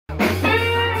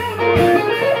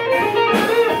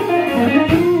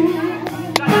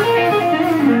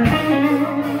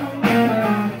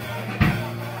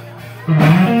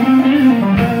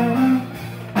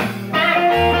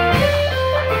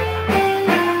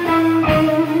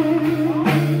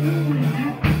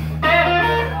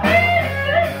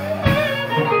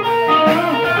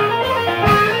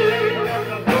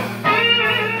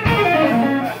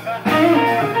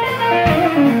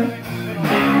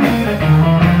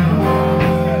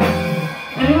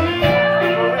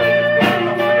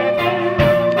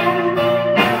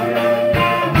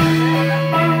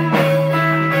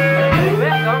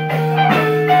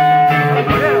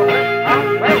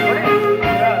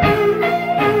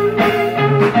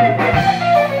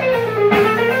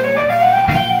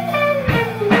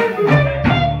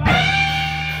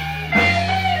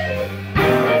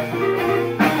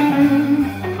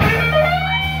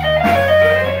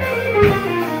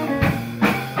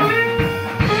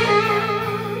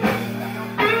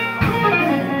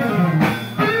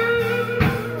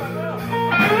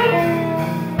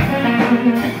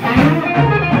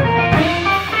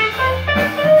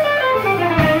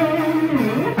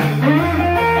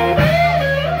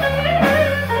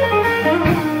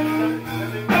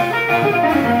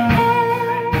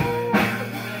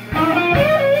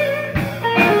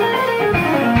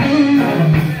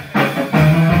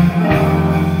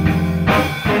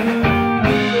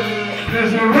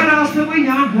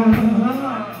Lord,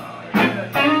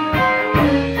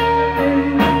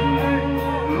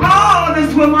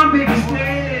 that's where my baby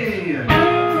stay.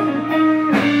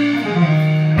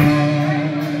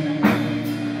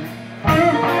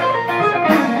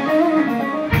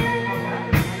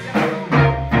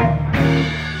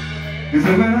 Is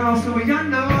there an house over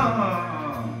yonder?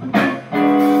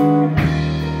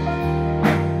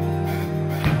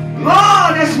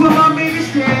 Lord, that's where my baby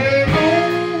stay.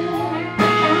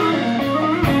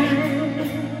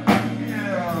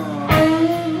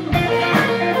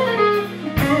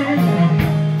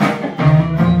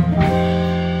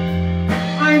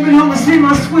 Home to see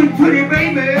my sweet pretty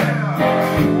baby.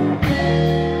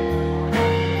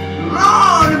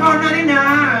 Lord, about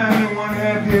 99 and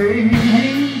 1/2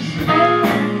 days.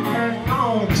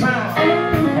 Long time.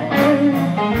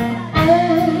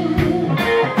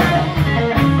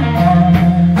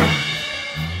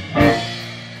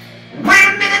 Wait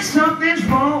a minute, something's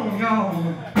wrong, y'all.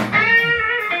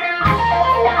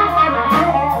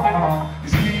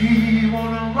 Steve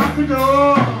wanna lock the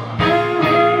door.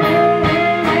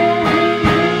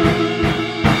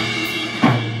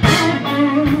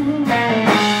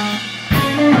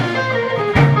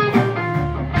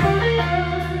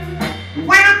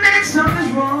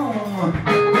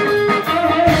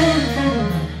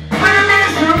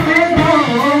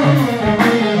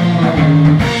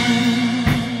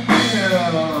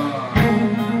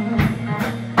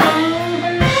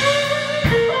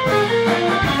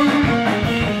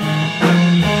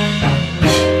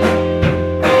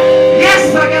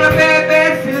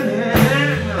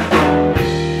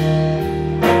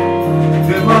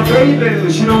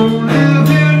 Baby, she don't live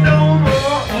here no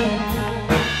more.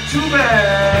 Too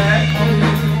bad.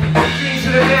 She ain't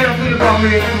said a damn thing about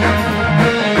me.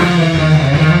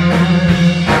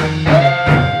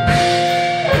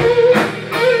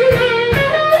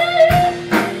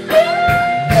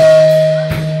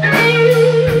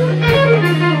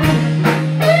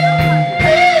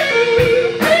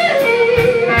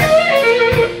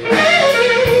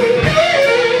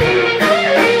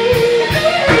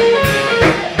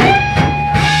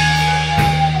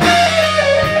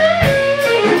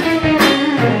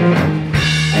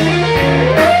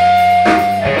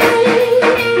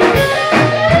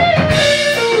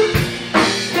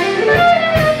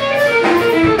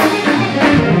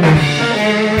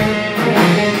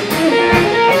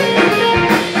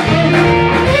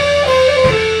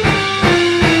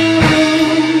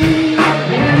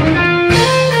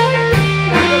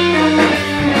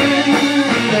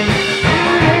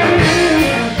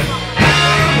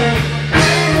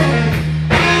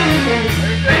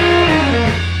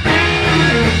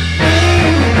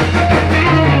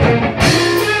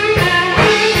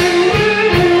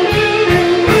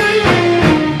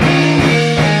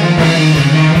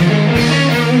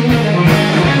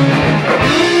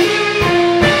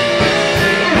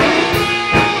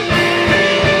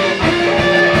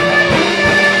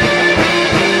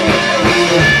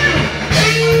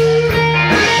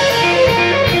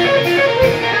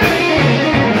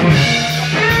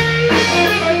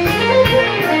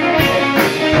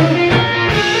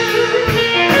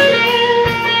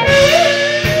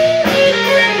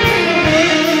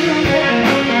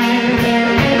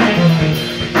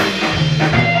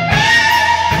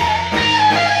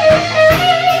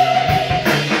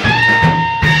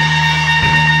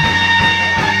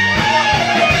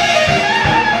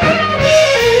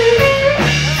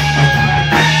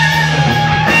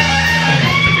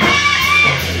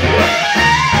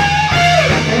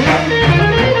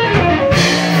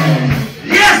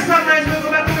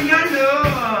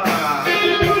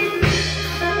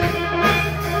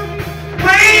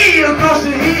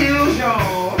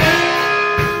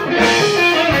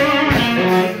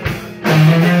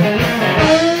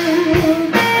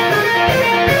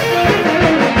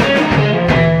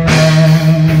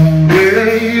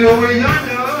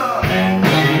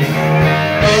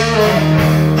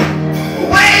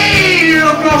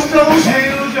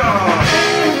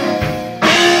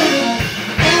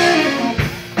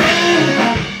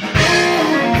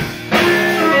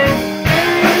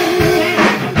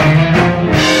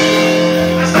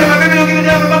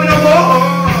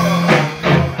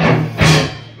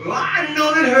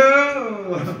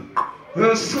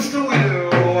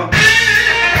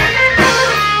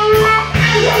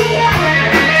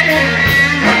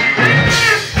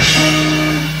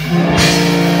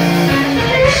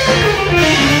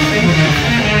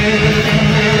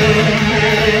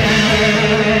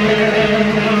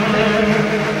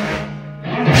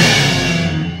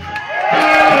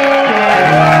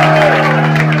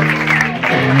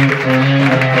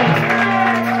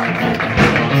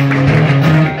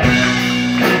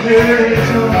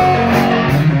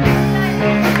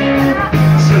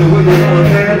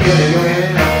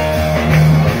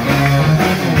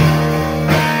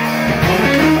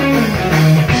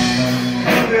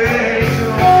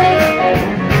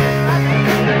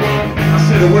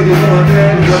 the way you want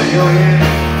that, what you yeah.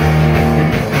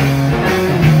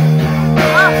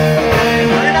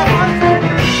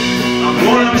 I'm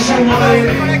going to show my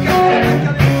lady.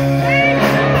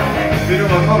 You know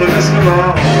my father messing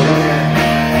around.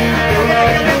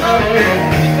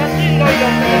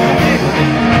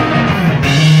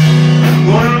 I'm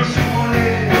going to show my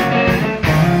lady.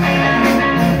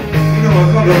 You know my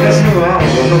father messing around.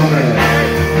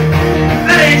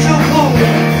 That ain't so cool.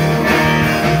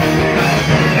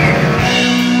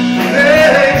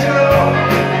 Hey, Joe.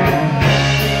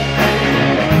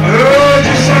 Oh,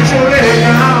 just shut your lady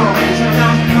down.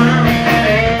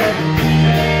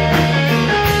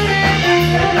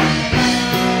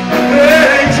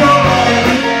 Hey, Joe.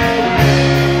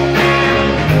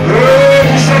 Oh,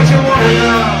 just shut your woman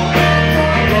down.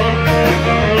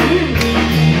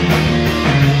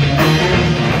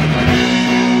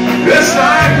 Yes, I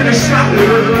could have shot her.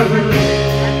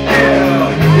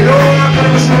 Yeah, you know I could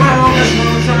have was wrong this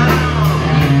one time.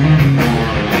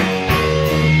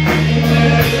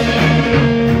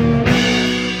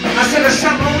 I said I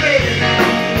shot my lady.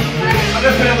 I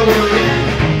left another word,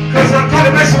 cause I caught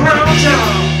it messing around with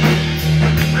y'all.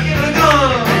 I gave it a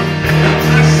gun.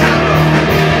 I shot her.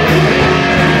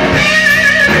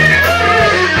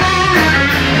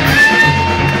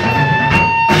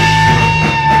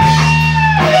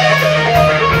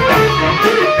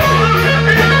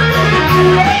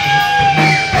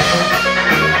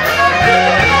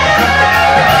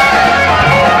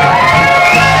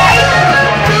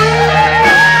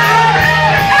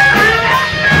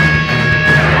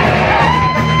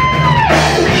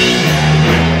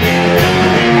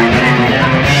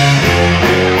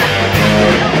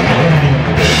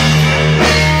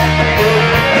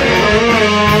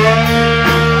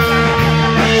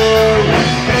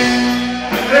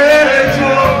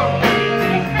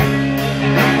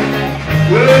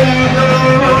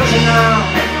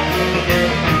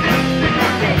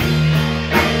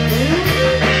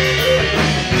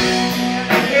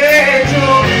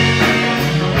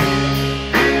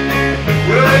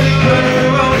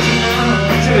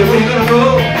 Where you gonna go?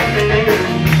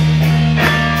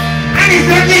 And he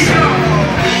said this.